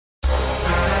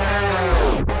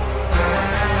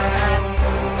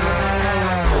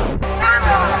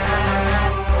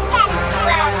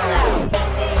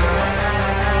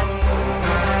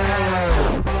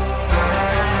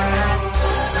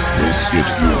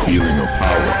feeling of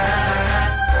power.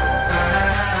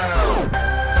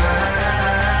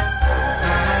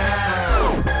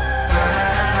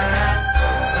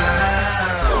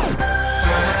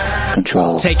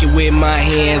 Control. Take it with my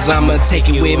hands, I'ma take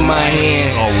it with my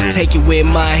hands. Take it with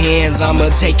my hands, I'ma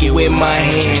take it with my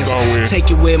hands. Take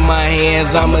it with my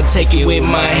hands, I'ma take it with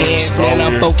my hands. Man,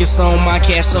 I'm focused on my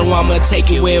cash, so I'ma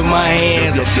take it with my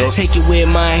hands. Take it with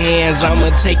my hands, I'ma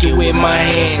take it with my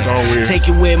hands. Take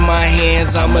it with my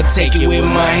hands, I'ma take it with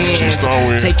my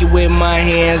hands. Take it with my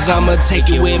hands, I'ma take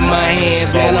it with my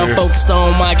hands. Man, I'm focused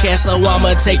on my cash, so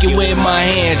I'ma take it with my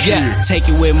hands. Yeah, take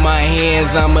it with my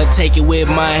hands, I'ma take it with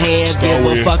my hands. Give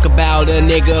a fuck about a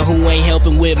nigga who ain't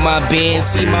helping with my band.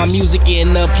 See my music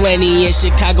in the plenty in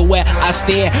Chicago where I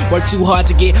stand. Work too hard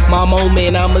to get my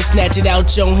moment, I'ma snatch it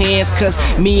out your hands. Cause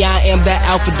me, I am the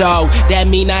alpha dog, that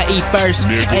mean I eat first.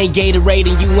 Ain't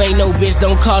Gatorade and you ain't no bitch,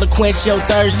 don't call to quench your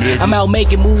thirst. I'm out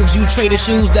making moves, you trading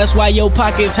shoes, that's why your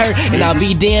pockets hurt. And I'll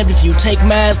be damned if you take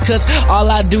mine, cause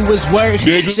all I do is work.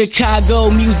 Chicago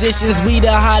musicians, we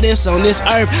the hottest on this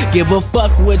earth. Give a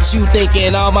fuck what you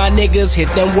thinking, all my niggas hit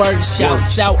them work.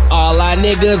 Shouts out all our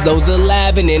niggas, those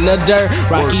alive and in the dirt.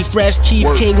 Rocky Fresh, Keith,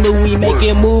 King Louie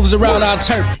making moves around our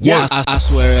turf. Yeah, I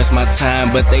swear it's my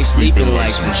time, but they sleeping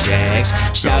like some jags.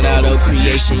 Shout out O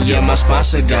Creation, yeah, my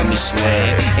sponsor got me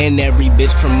swag. And every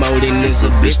bitch promoting is a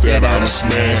bitch that I done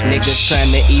smash. Niggas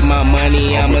trying to eat my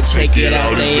money, I'ma take it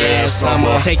out their ass.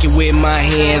 I'ma take it with my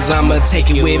hands, I'ma take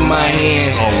it with my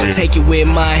hands. Take it with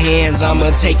my hands,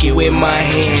 I'ma take it with my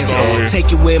hands.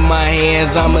 Take it with my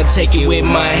hands, I'ma take it with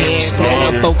my hands.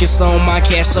 Man, I'm focused on my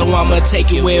cash, so I'ma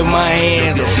take it with my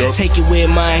hands. Take it with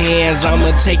my hands,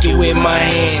 I'ma take it with my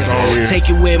hands. Take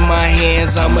it with my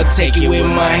hands, I'ma take it with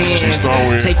my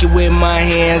hands. Take it with my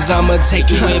hands, I'ma take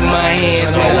it with my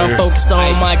hands. Man, I'm focused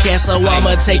on my cash, so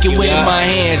I'ma take it with my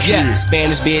hands. Yeah,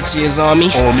 Spanish bitches on me,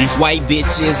 white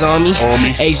bitches on me,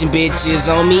 Asian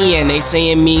bitches on me, and they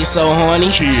saying me so horny.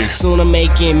 Soon I'm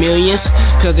making millions,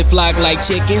 cause they flock like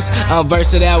chickens. I'm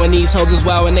versatile and these hoes is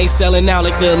wild when they selling out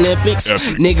like the Olympics.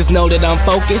 Niggas know that I'm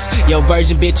focused. Yo,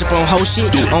 virgin bitch up on whole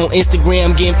shit. On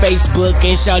Instagram, getting Facebook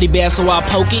and shawty bad, so I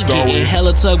poke it. Getting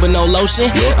hella tug but no lotion.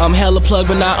 I'm hella plugged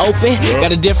but not open.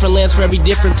 Got a different lens for every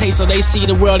different taste, so they see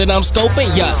the world that I'm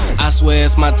scoping. Yeah, I swear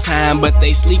it's my time, but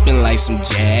they sleeping like some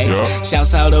jags.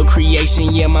 Shouts out O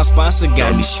Creation, yeah, my sponsor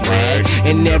got me swag.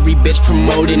 And every bitch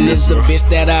promoting is a bitch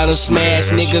that I done smash.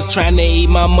 Niggas trying to eat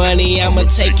my money, I'ma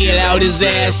take it out his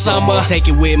ass. I'ma take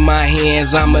it with my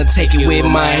hands, I'ma take it with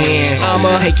my hands.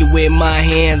 I'ma take it with my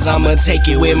hands, I'ma take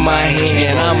it with my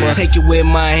hands. I'ma take it with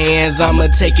my hands, I'ma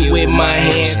take it with my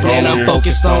hands. Man, I'm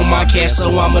focused on my cash,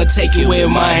 so I'ma take it with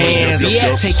my hands.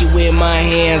 Yeah, take it with my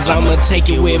hands, I'ma take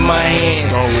it with my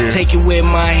hands. Take it with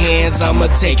my hands, I'ma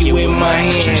take it with my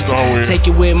hands. Take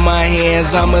it with my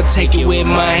hands, I'ma take it with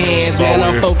my hands. Man,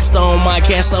 I'm focused on my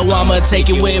cash, so I'ma take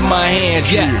it with my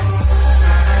hands. Yeah.